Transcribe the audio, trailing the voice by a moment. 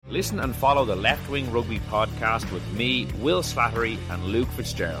Listen and follow the Left Wing Rugby podcast with me, Will Slattery and Luke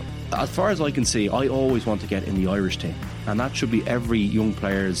Fitzgerald. As far as I can see, I always want to get in the Irish team, and that should be every young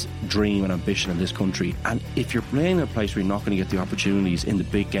player's dream and ambition in this country. And if you're playing in a place where you're not going to get the opportunities in the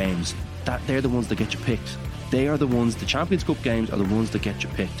big games, that they're the ones that get you picked. They are the ones, the Champions Cup games are the ones that get you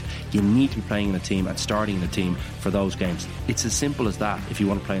picked. You need to be playing in a team and starting in a team for those games. It's as simple as that if you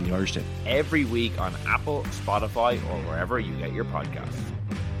want to play in the Irish team. Every week on Apple, Spotify or wherever you get your podcasts.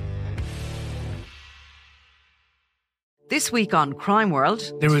 This week on Crime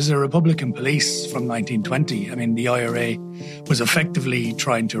World. There was a Republican police from 1920. I mean, the IRA was effectively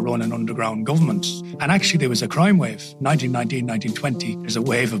trying to run an underground government. And actually, there was a crime wave. 1919, 1920. There's a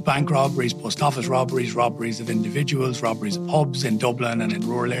wave of bank robberies, post office robberies, robberies of individuals, robberies of pubs in Dublin and in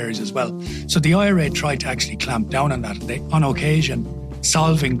rural areas as well. So the IRA tried to actually clamp down on that. They, on occasion,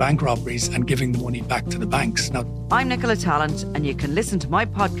 solving bank robberies and giving the money back to the banks. Now, I'm Nicola Tallant, and you can listen to my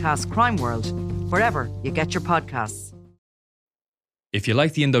podcast, Crime World, wherever you get your podcasts. If you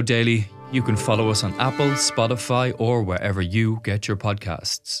like the Indo Daily, you can follow us on Apple, Spotify, or wherever you get your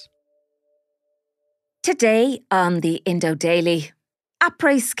podcasts. Today on the Indo Daily,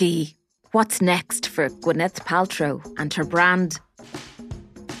 après-ski. What's next for Gwyneth Paltrow and her brand?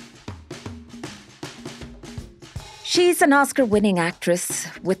 She's an Oscar-winning actress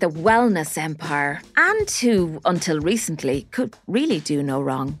with a wellness empire and who, until recently, could really do no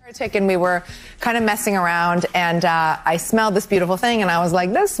wrong. And we were kind of messing around, and I smelled this beautiful thing, and I was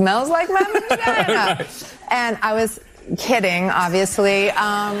like, this smells like my vagina. And I was kidding, obviously.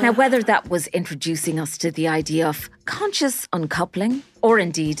 Now, whether that was introducing us to the idea of conscious uncoupling, or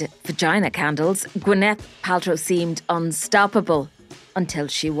indeed vagina candles, Gwyneth Paltrow seemed unstoppable. Until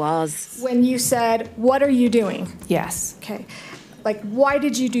she was. When you said, what are you doing? Yes. Okay. Like, why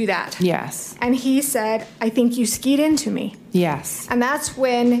did you do that? Yes. And he said, I think you skied into me. Yes. And that's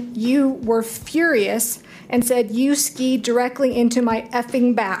when you were furious and said, you skied directly into my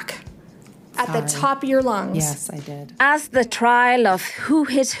effing back. At the top of your lungs. Yes, I did. As the trial of who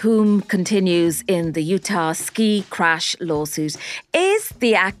hit whom continues in the Utah ski crash lawsuit, is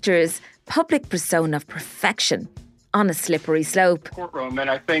the actor's public persona of perfection on a slippery slope. Courtroom, and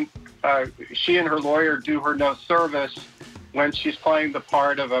I think she and her lawyer do her no service when she's playing the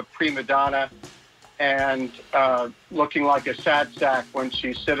part of a prima donna and looking like a sad sack when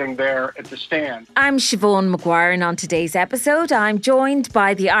she's sitting there at the stand. I'm Siobhan McGuire, and on today's episode I'm joined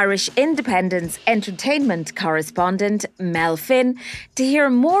by the Irish Independent's entertainment correspondent Mel Finn to hear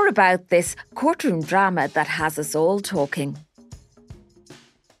more about this courtroom drama that has us all talking.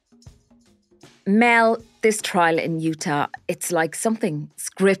 Mel, this trial in Utah, it's like something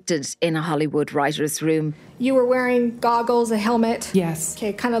scripted in a Hollywood writer's room. You were wearing goggles, a helmet. Yes.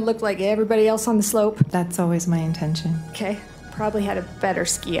 Okay, kind of looked like everybody else on the slope. That's always my intention. Okay, probably had a better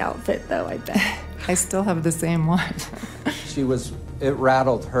ski outfit though, I bet. I still have the same one. It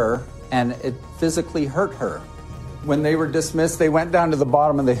rattled her and it physically hurt her. When they were dismissed, they went down to the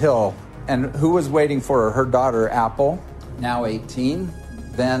bottom of the hill. And who was waiting for her? Her daughter, Apple, now 18,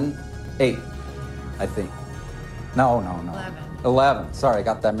 then 8. I think. No. 11. Sorry, I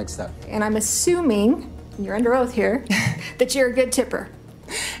got that mixed up. And I'm assuming, you're under oath here, that you're a good tipper.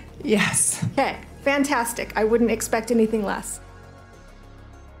 Yes. Okay, fantastic. I wouldn't expect anything less.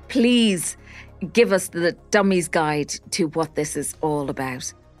 Please give us the dummy's guide to what this is all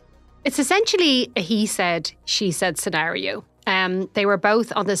about. It's essentially a he said, she said scenario. They were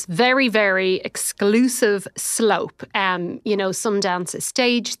both on this very, very exclusive slope. Sundance is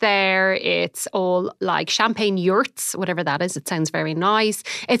staged there. It's all like champagne yurts, whatever that is. It sounds very nice.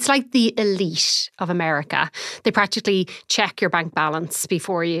 It's like the elite of America. They practically check your bank balance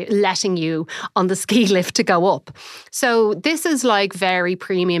before letting you on the ski lift to go up. So this is like very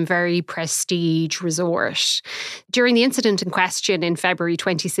premium, very prestige resort. During the incident in question in February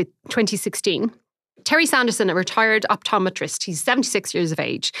 2016, Terry Sanderson, a retired optometrist, he's 76 years of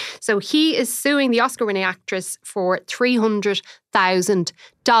age. So he is suing the Oscar-winning actress for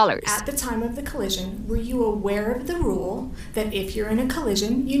 $300,000. At the time of the collision, were you aware of the rule that if you're in a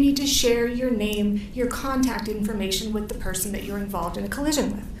collision, you need to share your name, your contact information with the person that you're involved in a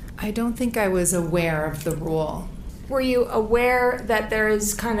collision with? I don't think I was aware of the rule. Were you aware that there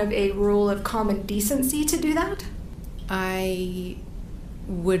is kind of a rule of common decency to do that? I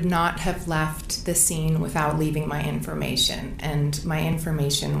would not have left the scene without leaving my information, and my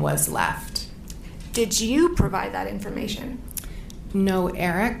information was left. Did you provide that information? No,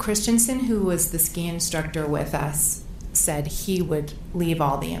 Eric Christensen, who was the ski instructor with us, said he would leave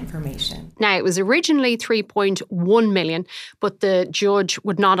all the information. Now, it was originally 3.1 million, but the judge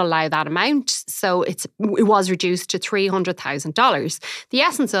would not allow that amount. So it was reduced to $300,000. The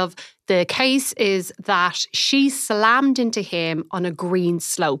essence of the case is that she slammed into him on a green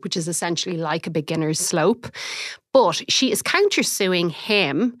slope, which is essentially like a beginner's slope. But she is countersuing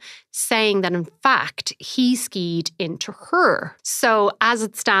him, saying that in fact he skied into her. So as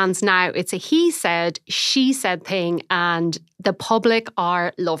it stands now, it's a he said, she said thing, and the public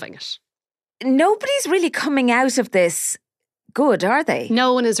are loving it. Nobody's really coming out of this good, are they?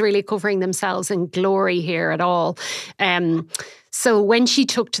 No one is really covering themselves in glory here at all. So when she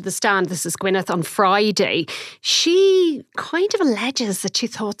took to the stand, this is Gwyneth, on Friday, she kind of alleges that she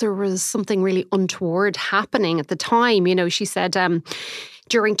thought there was something really untoward happening at the time. You know, she said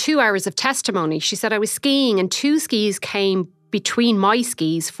during 2 hours of testimony, she said, I was skiing and two skis came between my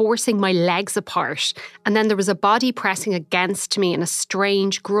skis, forcing my legs apart. And then there was a body pressing against me and a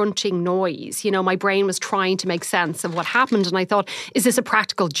strange grunting noise. You know, my brain was trying to make sense of what happened. And I thought, is this a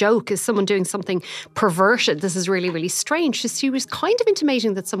practical joke? Is someone doing something perverted? This is really, really strange. She was kind of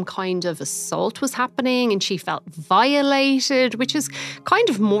intimating that some kind of assault was happening and she felt violated, which is kind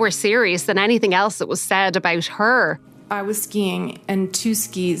of more serious than anything else that was said about her. I was skiing and two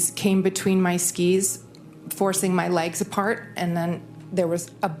skis came between my skis, forcing my legs apart, and then there was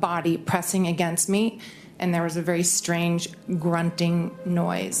a body pressing against me, and there was a very strange grunting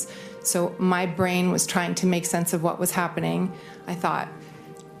noise. So my brain was trying to make sense of what was happening. I thought,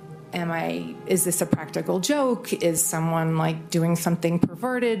 is this a practical joke? Is someone like doing something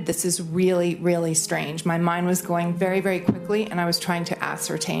perverted? This is really, really strange. My mind was going very, very quickly, and I was trying to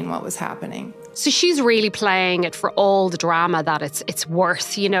ascertain what was happening. So she's really playing it for all the drama that it's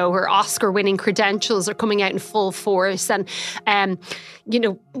worth. You know, her Oscar-winning credentials are coming out in full force. And, you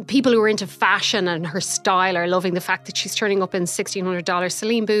know, people who are into fashion and her style are loving the fact that she's turning up in $1,600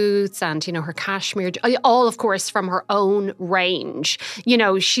 Celine boots and, you know, her cashmere, all, of course, from her own range. You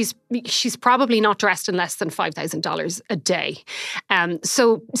know, she's probably not dressed in less than $5,000 a day.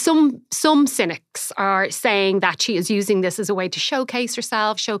 So some cynics are saying that she is using this as a way to showcase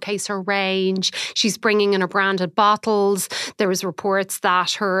herself, showcase her range. She's bringing in her branded bottles. There was reports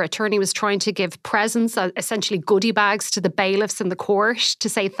that her attorney was trying to give presents, essentially goodie bags, to the bailiffs in the court to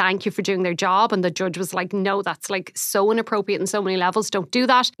say thank you for doing their job. And the judge was like, no, that's like so inappropriate in so many levels. Don't do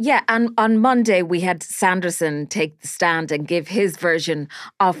that. Yeah, and on Monday we had Sanderson take the stand and give his version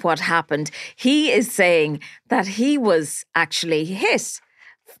of what happened. He is saying that he was actually hit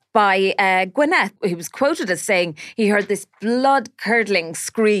by Gwyneth. He was quoted as saying he heard this blood-curdling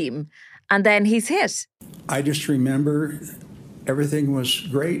scream and then he's hit. I just remember everything was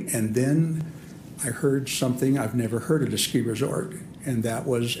great, and then I heard something I've never heard at a ski resort, and that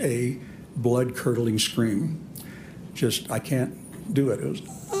was a blood-curdling scream. Just, I can't do it. It was,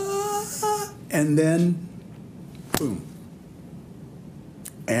 ah, and then, boom.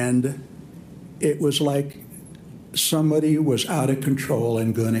 And it was like somebody was out of control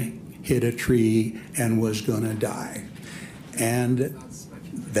and gonna hit a tree and was gonna die. And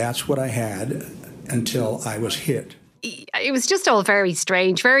that's what I had until I was hit. It was just all very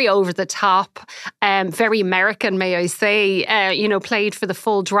strange, very over the top, very American, may I say, you know, played for the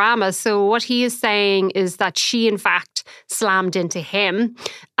full drama. So what he is saying is that she, in fact, slammed into him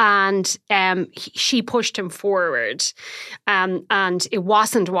and she pushed him forward. And it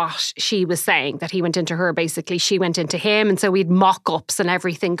wasn't what she was saying, that he went into her. Basically, she went into him. And so we had mock-ups and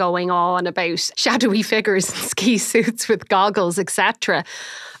everything going on about shadowy figures in ski suits with goggles, etc.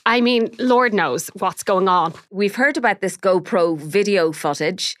 I mean, Lord knows what's going on. We've heard about this GoPro video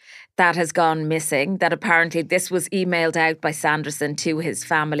footage that has gone missing, that apparently this was emailed out by Sanderson to his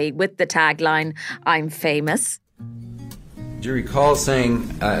family with the tagline, I'm famous. Do you recall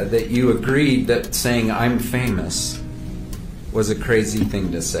saying that you agreed that saying I'm famous was a crazy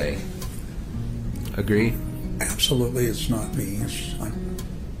thing to say? Agree? Absolutely, it's not me. I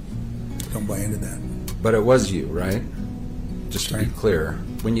don't buy into that. But it was you, right? Just to be clear.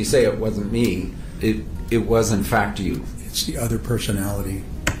 When you say it wasn't me, it was in fact you. It's the other personality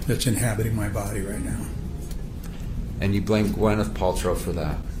that's inhabiting my body right now. And you blame Gwyneth Paltrow for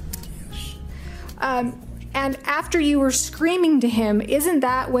that? Yes. And after you were screaming to him, isn't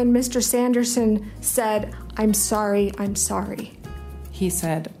that when Mr. Sanderson said, I'm sorry, I'm sorry? He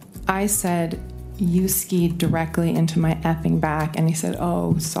said, I said, you skied directly into my effing back. And he said,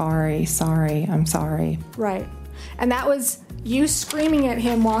 oh, sorry, I'm sorry. Right. And that was you screaming at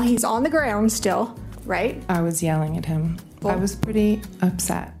him while he's on the ground still, right? I was yelling at him. I was pretty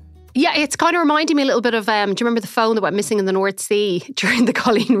upset. Yeah, it's kind of reminding me a little bit of, do you remember the phone that went missing in the North Sea during the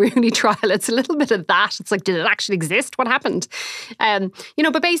Colleen Rooney trial? It's a little bit of that. It's like, did it actually exist? What happened?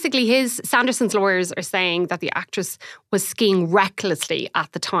 But basically Sanderson's lawyers are saying that the actress was skiing recklessly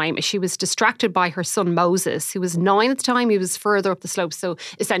at the time. She was distracted by her son Moses, who was 9 at the time. He was further up the slope. So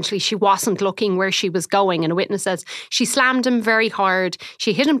essentially she wasn't looking where she was going. And a witness says she slammed him very hard.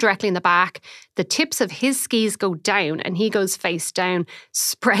 She hit him directly in the back. The tips of his skis go down and he goes face down,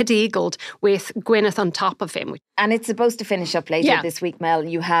 spread-eagled with Gwyneth on top of him. And it's supposed to finish up later this week, Mel.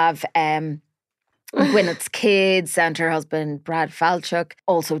 You have Gwyneth's kids and her husband, Brad Falchuk,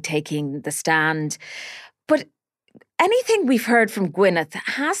 also taking the stand. But anything we've heard from Gwyneth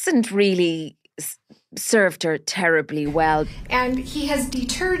hasn't really served her terribly well. And he has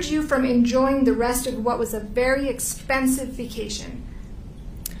deterred you from enjoying the rest of what was a very expensive vacation.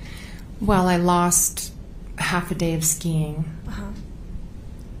 Well, I lost half a day of skiing.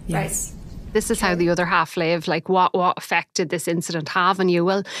 Yes. Right. This is how the other half live. Like, what effect did this incident have on you?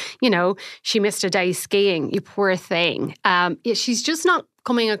 Well, she missed a day skiing, you poor thing. She's just not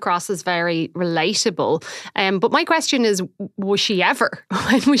coming across as very relatable. But my question is, was she ever?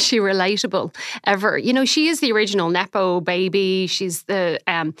 When was she relatable? Ever? She is the original Nepo baby. She's the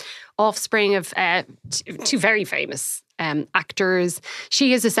offspring of two very famous actors.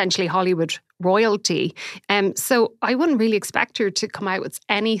 She is essentially Hollywood royalty. So I wouldn't really expect her to come out with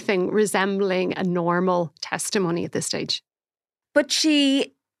anything resembling a normal testimony at this stage. But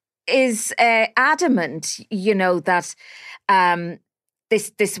she is adamant, that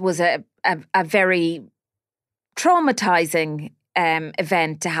this was a very traumatizing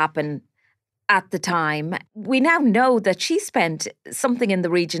event to happen at the time. We now know that she spent something in the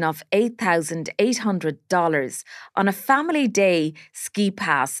region of $8,800 on a family day ski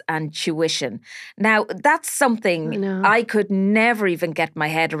pass and tuition. Now, that's something I could never even get my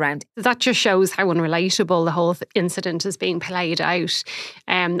head around. That just shows how unrelatable the whole incident is being played out.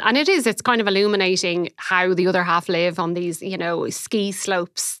 And it's kind of illuminating how the other half live on these, ski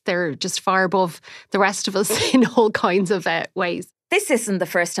slopes. They're just far above the rest of us in all kinds of ways. This isn't the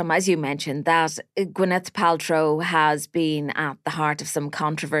first time, as you mentioned, that Gwyneth Paltrow has been at the heart of some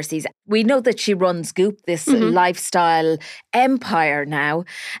controversies. We know that she runs Goop, this lifestyle empire now,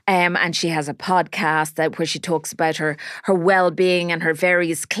 and she has a podcast where she talks about her well-being and her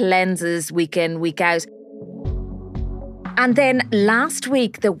various cleanses week in, week out. And then last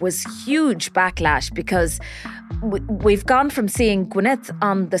week there was huge backlash because we've gone from seeing Gwyneth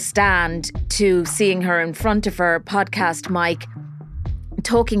on the stand to seeing her in front of her podcast mic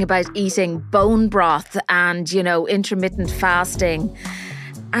talking about eating bone broth and, intermittent fasting.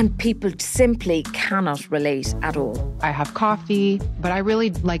 And people simply cannot relate at all. I have coffee, but I really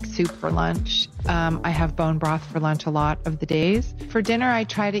like soup for lunch. I have bone broth for lunch a lot of the days. For dinner, I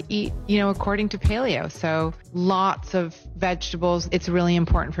try to eat, according to paleo. So lots of vegetables. It's really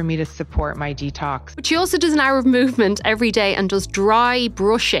important for me to support my detox. But she also does an hour of movement every day and does dry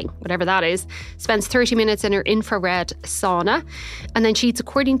brushing, whatever that is, spends 30 minutes in her infrared sauna. And then she eats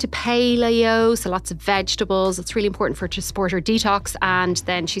according to paleo, so lots of vegetables. It's really important for her to support her detox. And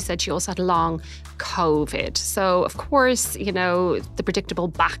then she said she also had long COVID. So, of course, the predictable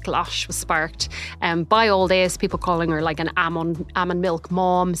backlash was sparked by all this, people calling her like an almond milk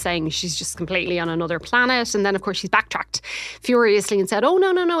mom, saying she's just completely on another planet. And then, of course, she's backtracked furiously and said, oh,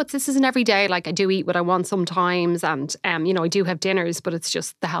 no, this isn't every day. Like, I do eat what I want sometimes. And, I do have dinners, but it's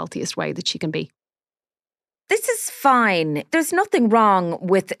just the healthiest way that she can be. This is fine. There's nothing wrong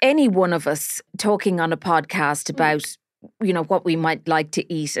with any one of us talking on a podcast about what we might like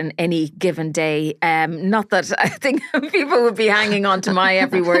to eat on any given day. Not that I think people would be hanging on to my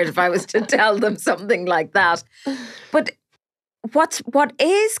every word if I was to tell them something like that. But what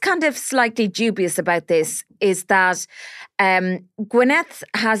is kind of slightly dubious about this is that Gwyneth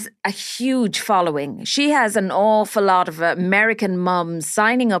has a huge following. She has an awful lot of American mums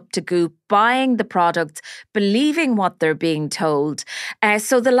signing up to Goop, buying the products, believing what they're being told.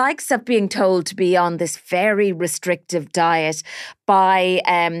 So the likes of being told to be on this very restrictive diet by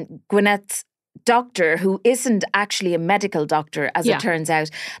Gwyneth's doctor, who isn't actually a medical doctor, as it turns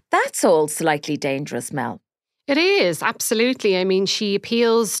out, that's all slightly dangerous, Mel. It is, absolutely. I mean, she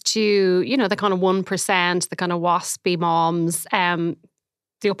appeals to, the kind of 1%, the kind of waspy moms,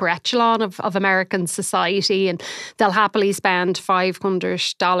 the upper echelon of American society, and they'll happily spend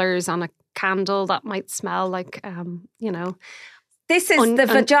 $500 on a candle that might smell like, This is the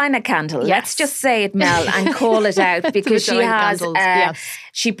vagina candle. Yes. Let's just say it, Mel, and call it out, because she has.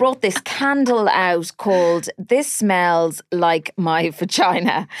 She brought this candle out called "This Smells Like My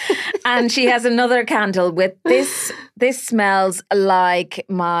Vagina," and she has another candle with "This smells like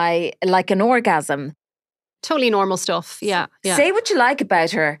an orgasm." Totally normal stuff. Yeah. Say what you like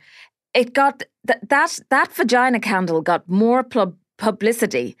about her. It got that vagina candle got more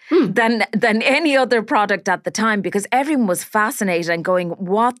publicity than any other product at the time, because everyone was fascinated and going,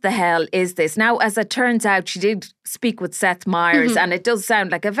 what the hell is this? Now, as it turns out, she did speak with Seth Meyers, and it does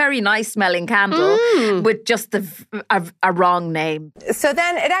sound like a very nice smelling candle with just a wrong name. So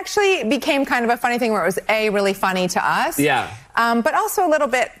then it actually became kind of a funny thing where it was really funny to us. Yeah. But also a little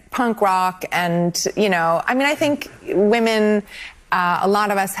bit punk rock. And, I think women... a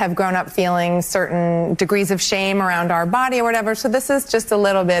lot of us have grown up feeling certain degrees of shame around our body or whatever. So this is just a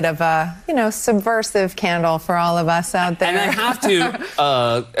little bit of a, subversive candle for all of us out there. And I have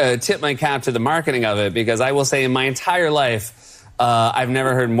to tip my cap to the marketing of it, because I will say in my entire life, I've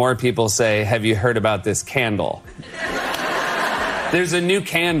never heard more people say, have you heard about this candle? There's a new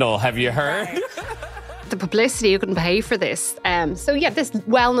candle, have you heard? The publicity, you couldn't pay for this. This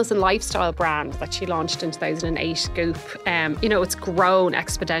wellness and lifestyle brand that she launched in 2008, Goop, it's grown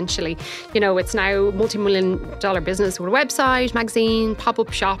exponentially. It's now a multi-million-dollar business with a website, magazine,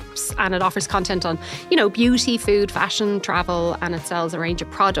 pop-up shops, and it offers content on, beauty, food, fashion, travel, and it sells a range of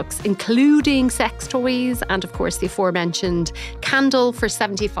products, including sex toys and, of course, the aforementioned candle for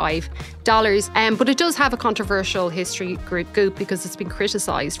 $75. But it does have a controversial history, Goop, because it's been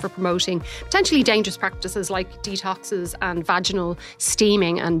criticised for promoting potentially dangerous practices like detoxes and vaginal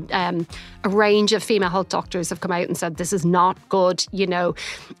steaming, and a range of female health doctors have come out and said this is not good.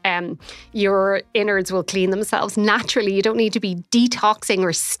 Your innards will clean themselves naturally. You don't need to be detoxing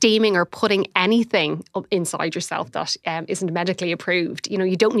or steaming or putting anything inside yourself that isn't medically approved.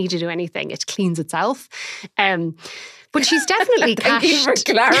 You don't need to do anything. It cleans itself. But she's definitely Thank you for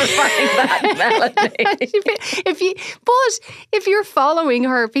clarifying that, Melanie. If you're following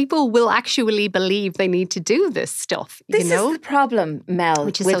her, people will actually believe they need to do this stuff. This is the problem, Mel,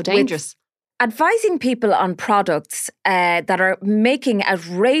 which is so dangerous. Advising people on products that are making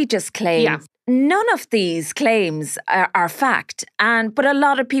outrageous claims. Yeah. None of these claims are fact, but a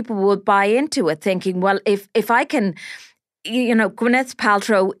lot of people will buy into it, thinking, well, if I can. Gwyneth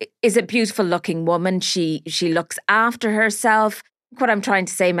Paltrow is a beautiful looking woman. She looks after herself. What I'm trying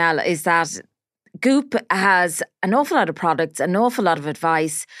to say, Mel, is that Goop has an awful lot of products, an awful lot of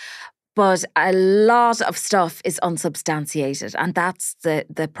advice, but a lot of stuff is unsubstantiated, and that's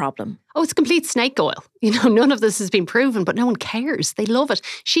the problem. Oh, it's complete snake oil. None of this has been proven, but no one cares. They love it.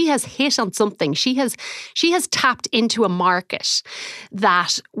 She has hit on something. She has tapped into a market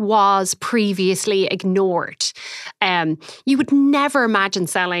that was previously ignored. You would never imagine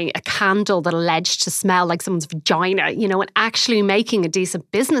selling a candle that alleged to smell like someone's vagina, and actually making a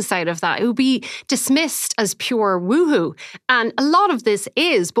decent business out of that. It would be dismissed as pure woohoo. And a lot of this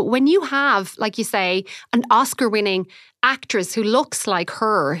is, but when you have, like you say, an Oscar-winning actress who looks like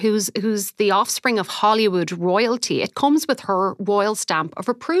her, who's the offspring of Hollywood royalty, it comes with her royal stamp of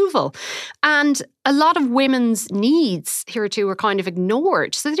approval. And a lot of women's needs hereto are kind of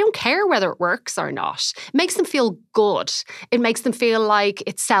ignored. So they don't care whether it works or not. It makes them feel good. It makes them feel like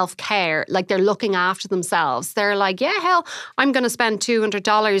it's self-care, like they're looking after themselves. They're like, yeah, hell, I'm going to spend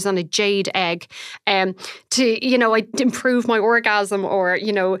 $200 on a jade egg to improve my orgasm or,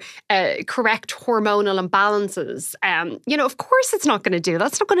 correct hormonal imbalances. Of course it's not going to do that.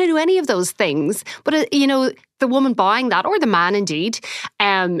 It's not going to do any of those things. But, the woman buying that, or the man indeed,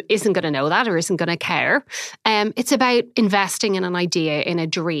 isn't going to know that or isn't going to care. It's about investing in an idea, in a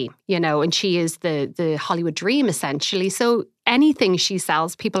dream, and she is the Hollywood dream, essentially. So anything she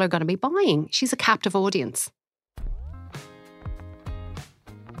sells, people are going to be buying. She's a captive audience.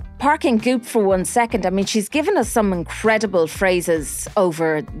 Parking Goop for 1 second, I mean, she's given us some incredible phrases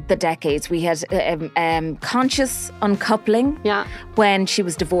over the decades. We had conscious uncoupling when she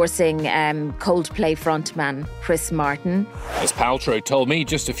was divorcing Coldplay frontman Chris Martin. As Paltrow told me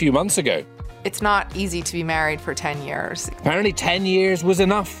just a few months ago. It's not easy to be married for 10 years. Apparently 10 years was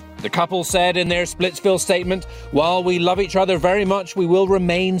enough. The couple said in their Splitsville statement, while we love each other very much, we will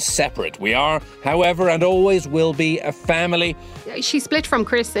remain separate. We are, however, and always will be a family. She split from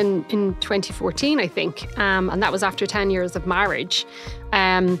Chris in 2014, I think, and that was after 10 years of marriage.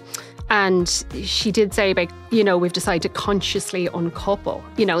 And she did say about we've decided to consciously uncouple,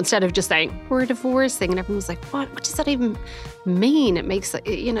 instead of just saying, we're divorcing. And everyone's like, what does that even mean? It makes,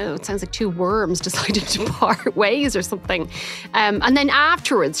 it sounds like two worms decided to part ways or something. And then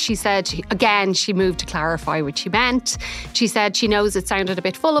afterwards, she said, again, she moved to clarify what she meant. She said she knows it sounded a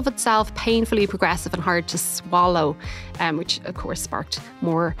bit full of itself, painfully progressive and hard to swallow, which of course sparked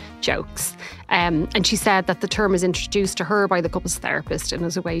more jokes. And she said that the term was introduced to her by the couple's therapist and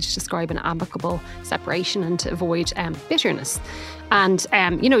as a way to describe an amicable separation and to avoid bitterness. And,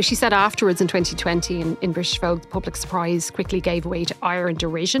 she said afterwards in 2020 in British Vogue, the public surprise quickly gave way to ire and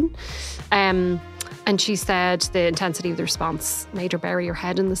derision. And she said the intensity of the response made her bury her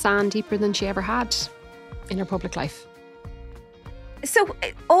head in the sand deeper than she ever had in her public life. So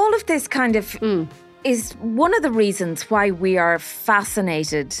all of this kind of is one of the reasons why we are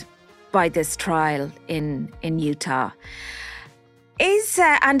fascinated by this trial in Utah.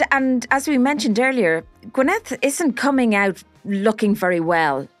 And as we mentioned earlier, Gwyneth isn't coming out looking very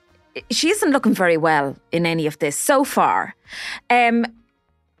well. She isn't looking very well in any of this so far.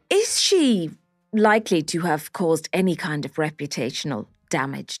 Is she likely to have caused any kind of reputational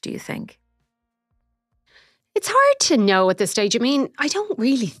damage, do you think? It's hard to know at this stage. I mean, I don't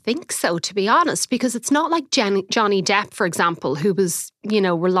really think so, to be honest, because it's not like Johnny Depp, for example, who was,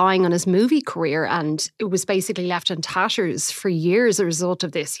 relying on his movie career and it was basically left in tatters for years as a result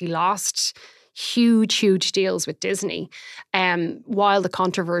of this. He lost huge deals with Disney while the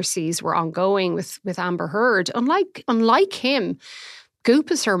controversies were ongoing with Amber Heard. Unlike him,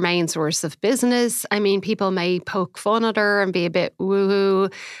 Goop is her main source of business. I mean, people may poke fun at her and be a bit woo-hoo,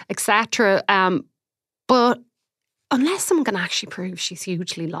 etc. But unless someone can actually prove she's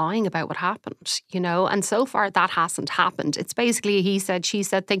hugely lying about what happened, and so far that hasn't happened. It's basically a he said, she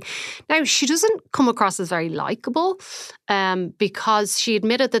said thing. Now, she doesn't come across as very likeable because she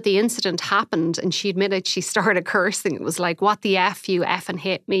admitted that the incident happened and she admitted she started cursing. It was like, what the F, you effing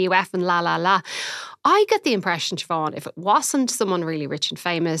hit me, you effing la la la. I get the impression, Siobhan, if it wasn't someone really rich and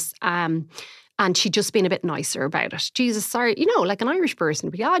famous, and she'd just been a bit nicer about it. Jesus, sorry. Like an Irish person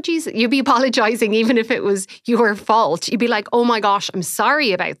would be, Jesus, you'd be apologising even if it was your fault. You'd be like, oh my gosh, I'm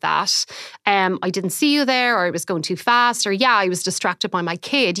sorry about that. I didn't see you there, or I was going too fast, or I was distracted by my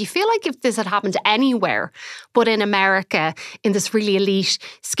kid. You feel like if this had happened anywhere, but in America, in this really elite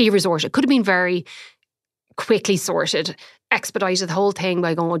ski resort, it could have been very quickly sorted, expedited the whole thing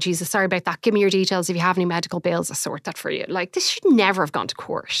by going, oh, Jesus, sorry about that. Give me your details. If you have any medical bills, I'll sort that for you. Like, this should never have gone to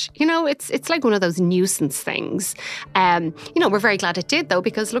court. It's like one of those nuisance things. We're very glad it did, though,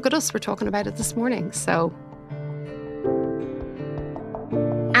 because look at us. We're talking about it this morning. So...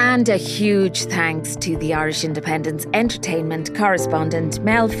 And a huge thanks to the Irish Independent's entertainment correspondent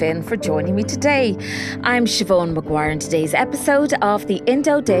Mel Finn for joining me today. I'm Siobhan Maguire, and today's episode of the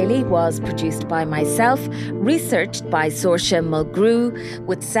Indo Daily was produced by myself, researched by Saoirse Mulgrew,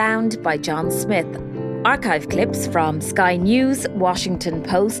 with sound by John Smith. Archive clips from Sky News, Washington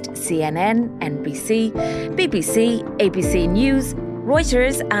Post, CNN, NBC, BBC, ABC News,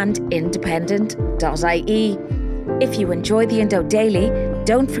 Reuters and independent.ie. If you enjoy the Indo Daily,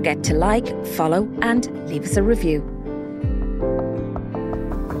 don't forget to like, follow and leave us a review.